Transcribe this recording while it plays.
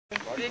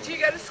Did you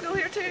go to school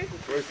here too?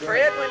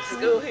 Fred went to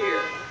school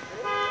here.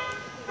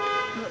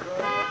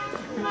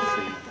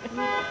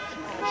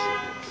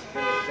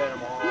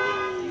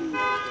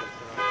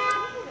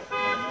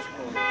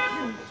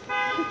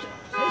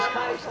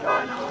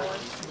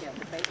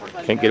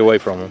 Can't get away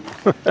from them.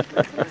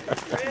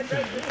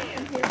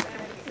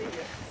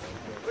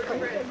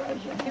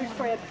 Here's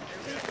Fred.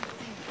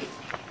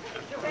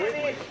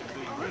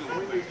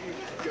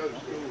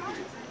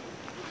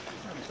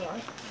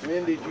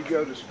 When did you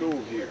go to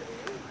school here?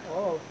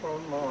 Oh,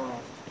 from,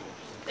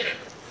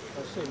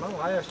 let's see, my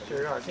last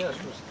year, I guess,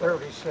 was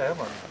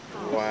 37.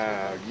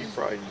 Wow, you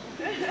probably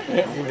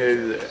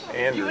knew the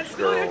Anders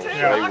girls.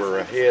 They were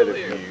ahead of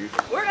you.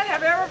 We're going to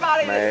have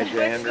everybody that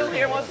went to school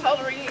here wants to hold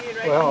a reunion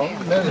right Well,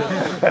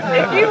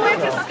 If you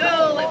went to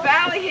school at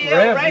Valley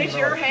Hill, raise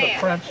your hand.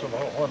 The principal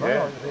when I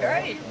was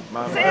there. Great.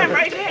 Sam,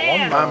 raise your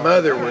hand. My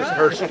mother was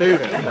her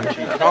student when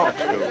she taught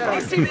school.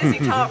 He's too busy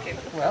talking.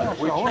 Well,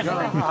 I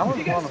was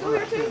You go to school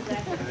here too?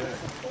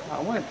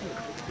 I went to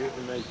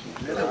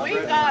So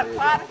we've got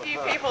quite a few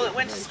people that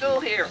went to school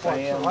here.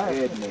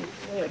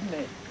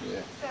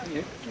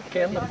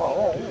 Ken the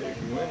Ball.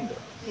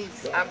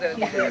 I'm going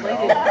to do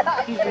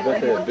that.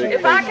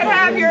 If I could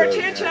have your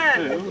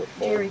attention.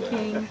 Jerry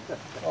King.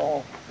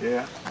 Oh,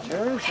 Yeah.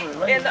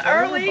 In the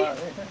early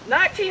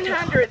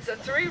 1900s, a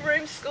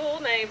three-room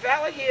school named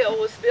Valley Hill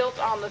was built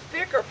on the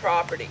Ficker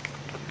property.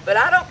 But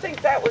I don't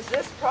think that was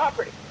this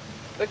property,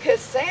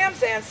 because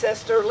Sam's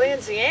ancestor,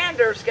 Lindsay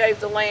Anders, gave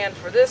the land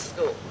for this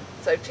school.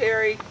 So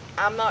Terry,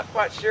 I'm not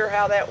quite sure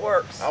how that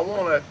works. I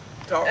want to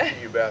talk to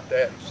you about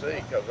that and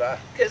see,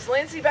 Because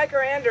Lindsay Baker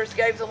Anders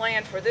gave the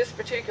land for this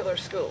particular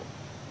school.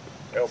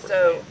 Elbert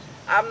So Lindsay.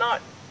 I'm not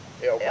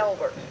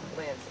Elbert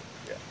Lindsay.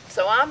 Yeah.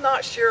 So I'm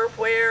not sure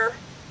where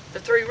the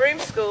three-room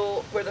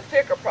school, where the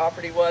Ficker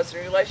property was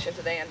in relation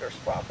to the Anders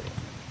property.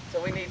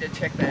 So we need to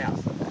check that out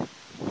someday.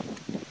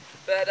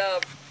 But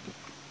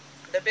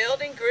the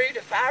building grew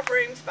to 5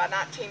 rooms by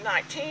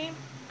 1919.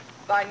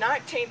 By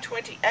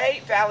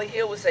 1928, Valley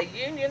Hill was a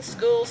union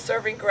school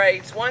serving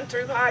grades 1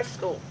 through high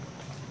school.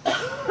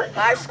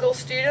 High school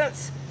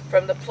students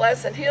from the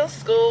Pleasant Hill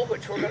School,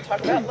 which we're going to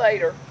talk about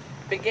later,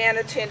 began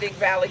attending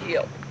Valley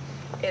Hill.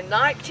 In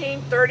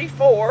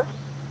 1934,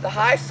 the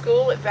high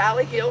school at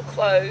Valley Hill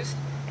closed,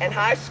 and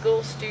high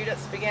school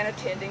students began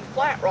attending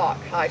Flat Rock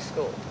High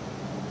School.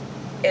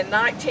 In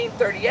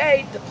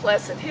 1938, the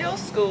Pleasant Hill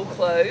School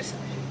closed,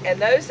 and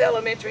those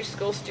elementary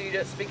school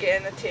students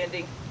began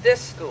attending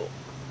this school.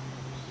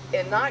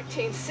 In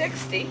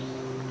 1960,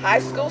 high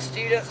school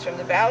students from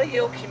the Valley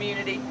Hill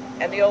community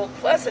and the old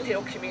Pleasant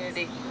Hill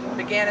community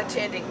began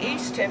attending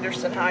East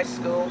Henderson High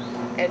School,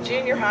 and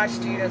junior high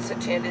students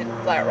attended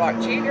Flat Rock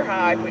Junior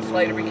High, which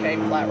later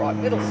became Flat Rock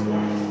Middle School.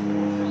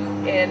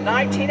 In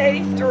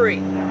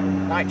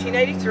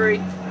 1983,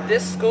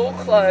 this school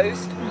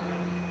closed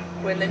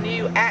when the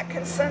new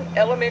Atkinson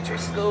Elementary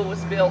School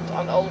was built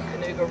on Old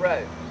Canoga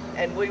Road,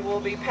 and we will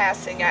be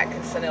passing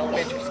Atkinson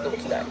Elementary School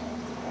today.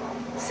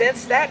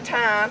 Since that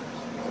time,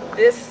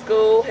 this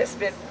school has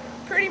been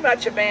pretty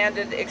much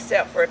abandoned,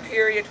 except for a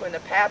period when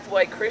the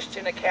Pathway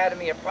Christian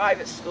Academy, a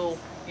private school,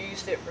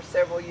 used it for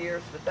several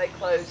years, but they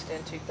closed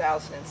in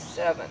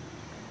 2007.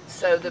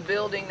 So the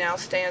building now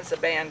stands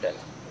abandoned.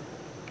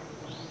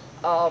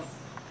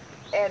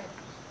 And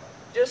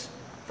just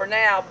for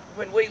now,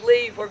 when we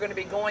leave, we're going to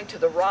be going to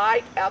the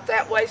right out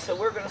that way, so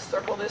we're going to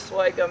circle this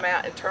way, go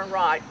out and turn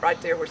right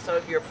there where some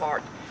of you are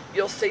parked.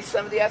 You'll see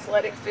some of the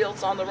athletic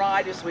fields on the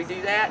right as we do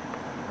that.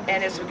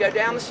 And as we go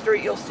down the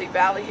street, you'll see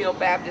Valley Hill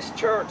Baptist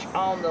Church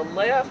on the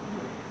left.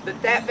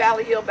 But that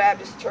Valley Hill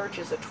Baptist Church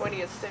is a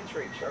 20th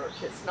century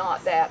church. It's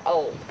not that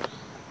old.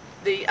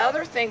 The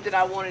other thing that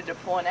I wanted to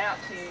point out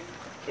to you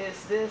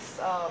is this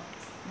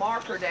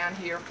marker down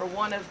here for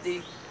one of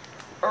the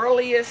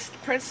earliest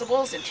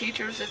principals and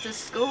teachers at this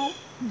school.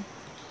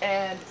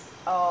 And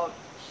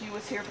she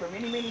was here for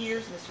many, many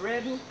years, Miss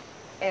Redden.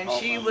 And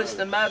she was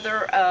the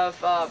mother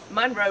of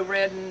Monroe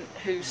Redden,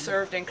 who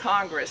served in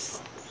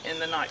Congress in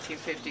the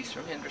 1950s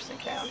from Henderson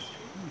County.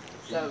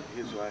 So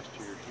his last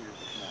year here.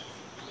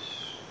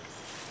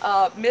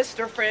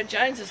 Mr. Fred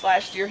Jones's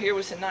last year here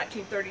was in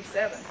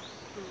 1937.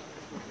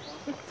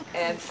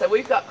 And so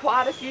we've got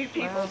quite a few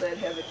people that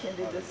have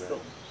attended this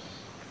school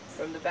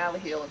from the Valley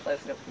Hill and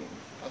Pleasant Hill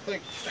community. I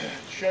think to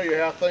show you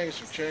how things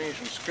have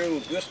changed in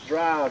schools, this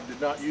drive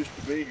did not used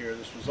to be here.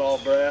 This was all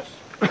grass.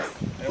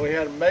 And we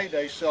had a May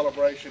Day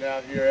celebration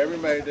out here. Every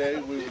May Day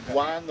we would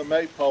wind the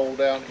maypole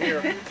down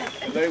here,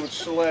 and they would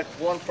select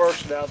one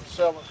person out of the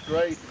 7th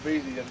grade to be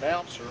the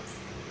announcer.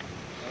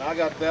 And I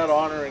got that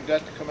honor and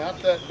got to come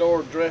out that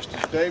door dressed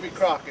as Davy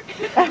Crockett.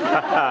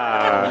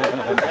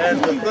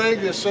 And the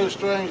thing that's so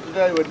strange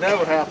today would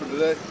never happen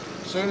today.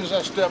 As soon as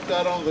I stepped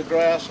out on the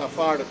grass, I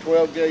fired a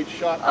 12-gauge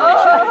shotgun.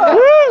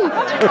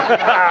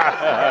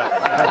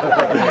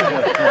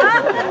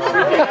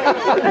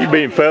 You'll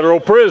be in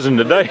federal prison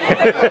today.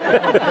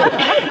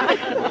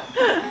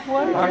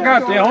 I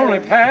got the only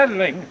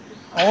paddling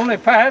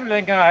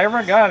I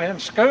ever got in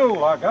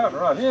school. I got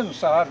right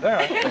inside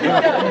there.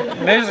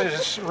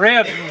 Mrs.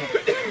 Redden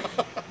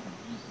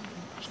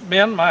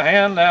bend my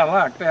hand down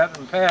like that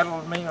and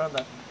paddled me on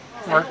the,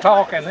 we're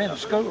talking in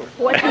school.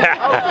 Well,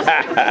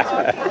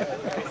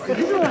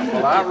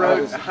 I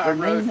wrote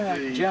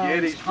the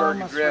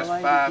Gettysburg Address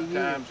 5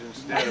 times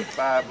instead of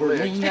 5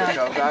 licks because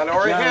I'd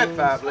already had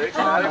 5 licks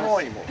and I didn't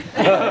want any more.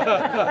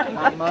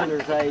 My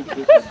mother's age,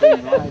 it could be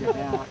right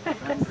about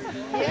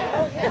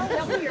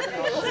 100 years.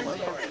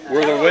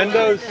 Were the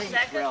windows?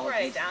 Second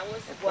grade, I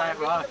was Flat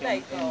Rock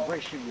watching and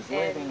where she was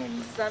living and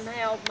and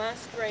somehow my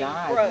string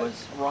died broke.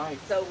 was right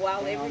So while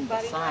on the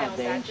everybody side found,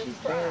 there I and she's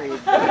just cried. buried.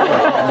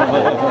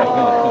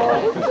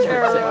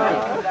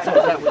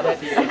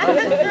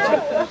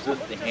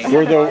 So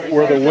Were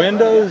the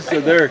windows?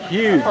 They're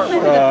huge.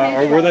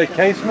 Or were they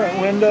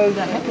casement windows?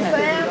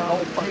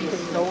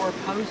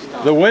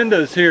 The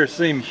windows here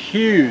seem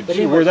huge.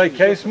 Were they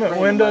casement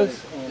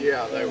windows?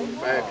 Yeah, they were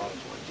fabulous.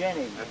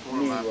 Jennie That's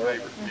one of my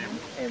favorite memories.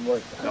 and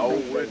was The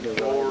old wooden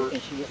floors,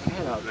 and she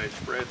had a they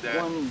spread that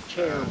one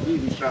chair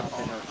beauty shop stuff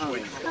in on her her home.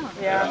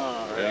 sweet.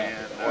 Yeah.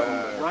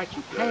 And Right,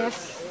 you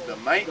pass the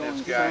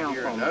maintenance going guy south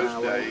here on in the those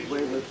highway days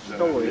where the was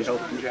store is, Mr.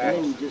 and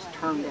then you Giles. just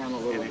turn down a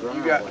little And if driveway.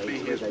 you got to be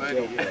where his they buddy,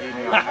 built he'd the give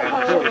you a house.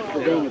 house.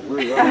 Then it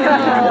grew up.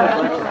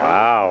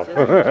 Wow.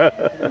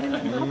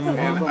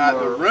 And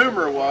the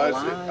rumor was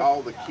that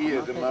all the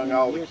kids, among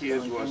all the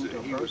kids, was that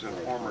he was a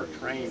former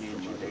train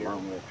engineer.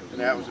 And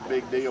that was a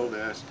big deal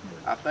to us.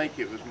 I think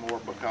it was more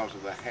because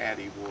of the hat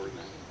he wore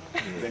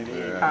than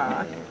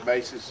any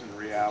basis in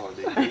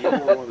reality. He wore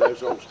one of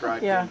those old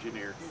striped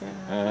engineers.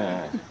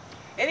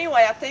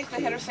 Anyway, I think the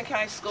Henderson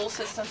County School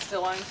System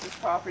still owns this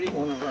property,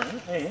 One of our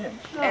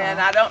aunts and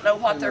I don't know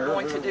what they're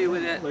going to do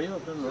with it.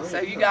 lived in the So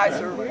you guys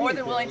are more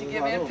than willing to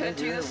give input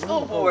to the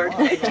school board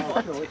if you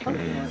want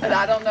to. But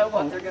I don't know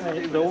what they're going to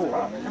do with this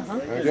property.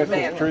 I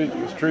guess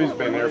this tree's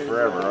been there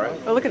forever,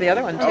 right? Well, look at the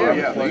other one too. Oh,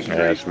 yeah, these Yeah,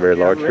 trees. it's a very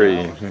large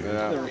tree.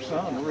 their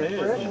son, Reg.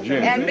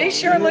 And be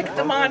sure and look at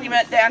the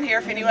monument down here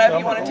if any of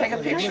you want to take a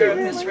picture of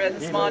Miss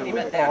Redden's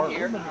monument down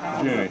here.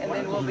 And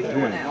then we'll be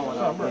going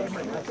out.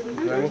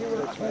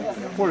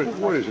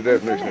 What is the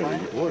definition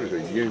of, what is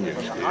a union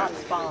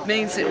school?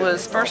 Means it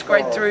was first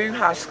grade through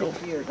high school.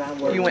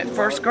 You went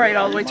first grade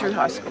all the way through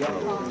high school.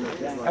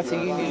 That's a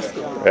union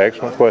school.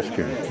 Excellent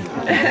question. You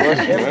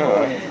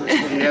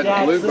had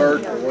the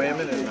Bluebird for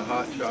women and the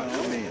Hot Shot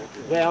for men.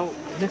 Well,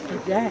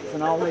 Mr.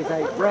 Jackson always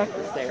ate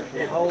breakfast there.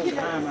 The whole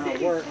time I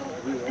worked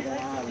here,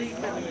 I was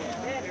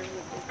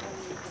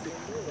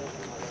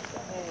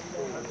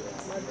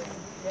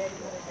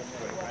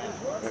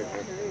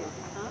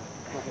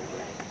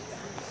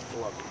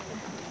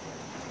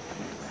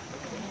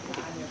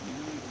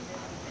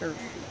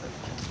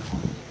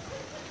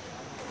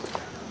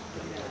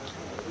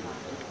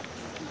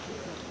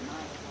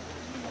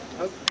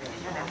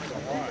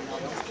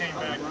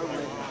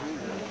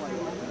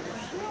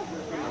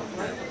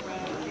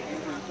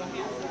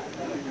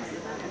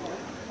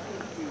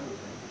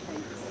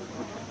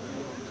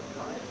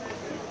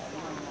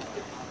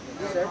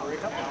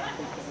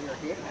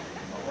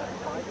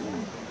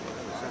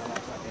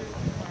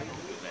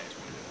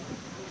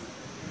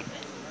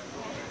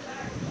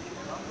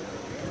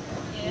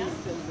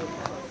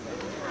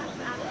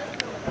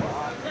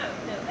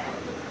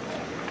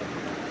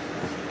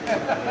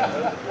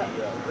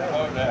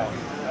Oh,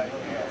 no.